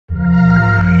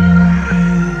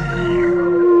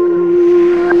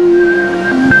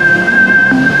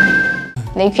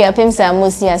the Akuapems are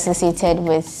mostly associated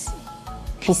with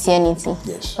Christianity.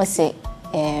 Yes. What's it?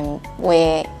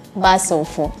 Where Basel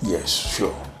for? Yes,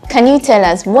 sure. Can you tell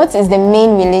us what is the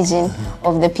main religion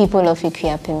of the people of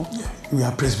Akuapem? Yeah. We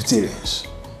are Presbyterians.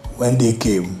 When they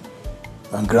came,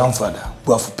 my grandfather,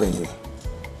 Akuapem,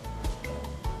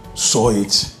 saw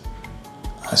it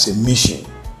as a mission,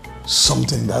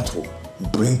 something that will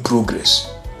bring progress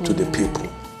to the people.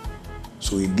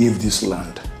 So he gave this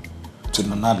land to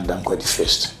Nana Dankwa the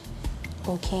First.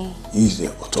 Okay. He is the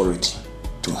authority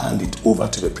to hand it over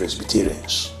to the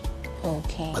Presbyterians.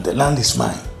 Okay. But the land is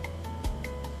mine.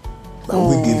 But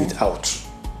we gave it out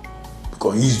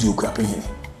because he is the Krontihene,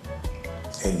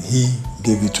 and he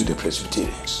gave it to the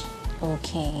Presbyterians.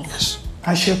 Okay. Yes.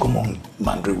 I share common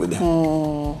boundary with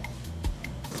them.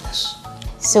 Yes.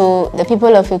 So the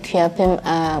people of Akuapem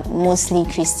are mostly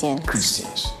Christian.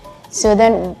 Christians. So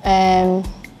then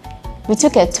we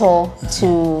took a tour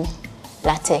to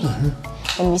Latte,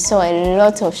 and we saw a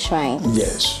lot of shrines.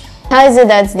 Yes. How is it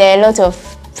that there are a lot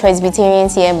of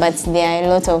Presbyterians here, but there are a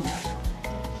lot of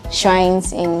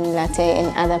shrines in Latte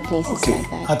and other places like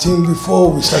that? I think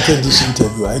before we started this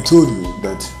interview, I told you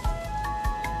that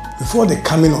before the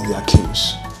coming of their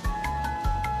kings,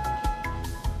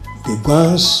 the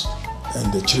Guans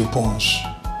and the Chiripons,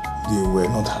 they were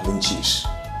not having chiefs.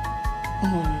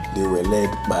 They were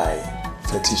led by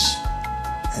fetish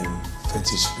and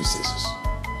fetish priestesses.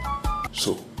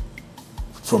 So,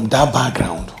 from that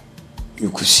background, you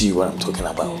could see what I'm talking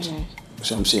about.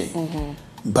 So I'm saying.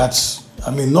 But,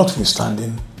 I mean,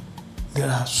 notwithstanding, there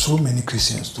are so many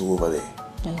Christians too over there.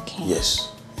 Okay.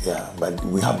 Yes. Yeah, but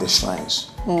we have the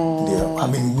shrines. I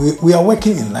mean, we are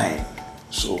working in line.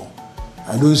 So,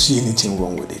 I don't see anything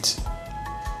wrong with it.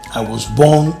 I was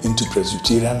born into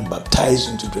Presbyterian, baptized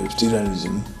into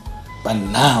Presbyterianism, but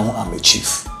now I'm a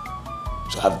chief.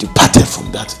 So I've departed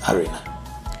from that arena.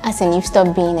 As in, you've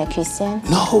stopped being a Christian?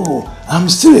 No, I'm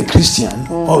still a Christian,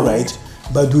 all right.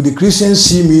 But do the Christians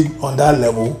see me on that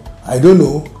level? I don't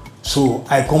know. So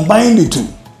I combine the two.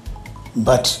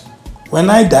 But when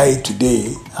I die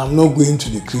today, I'm not going to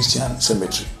the Christian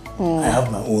cemetery. I have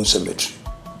my own cemetery.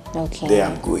 Okay. There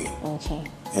I'm going. Okay.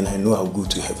 And I know I'll go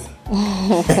to heaven.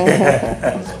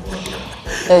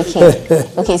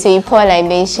 Okay, so you pour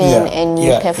libation and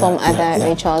you perform other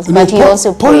rituals, you but know, you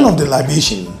also pray. Pouring of the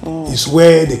libation is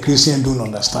where the Christians don't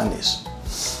understand this.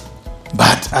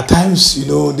 But at times, you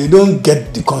know, they don't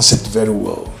get the concept very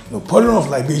well. You know, pouring of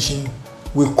libation,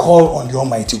 we call on the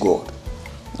Almighty God.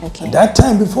 Okay. At that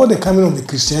time, before the coming of the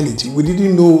Christianity, we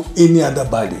didn't know any other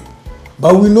body.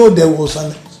 But we know there was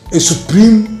a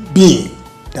supreme being,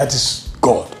 that is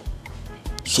God.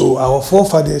 So our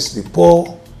forefathers, they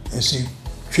pour and say,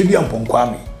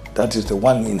 that is the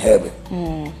one in heaven.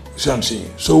 You see what I'm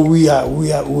saying? So we are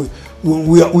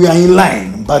in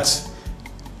line, but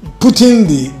putting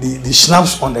the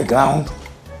schnapps on the ground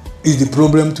is the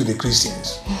problem to the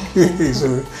Christians.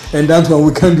 So, and that's why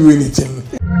we can't do anything.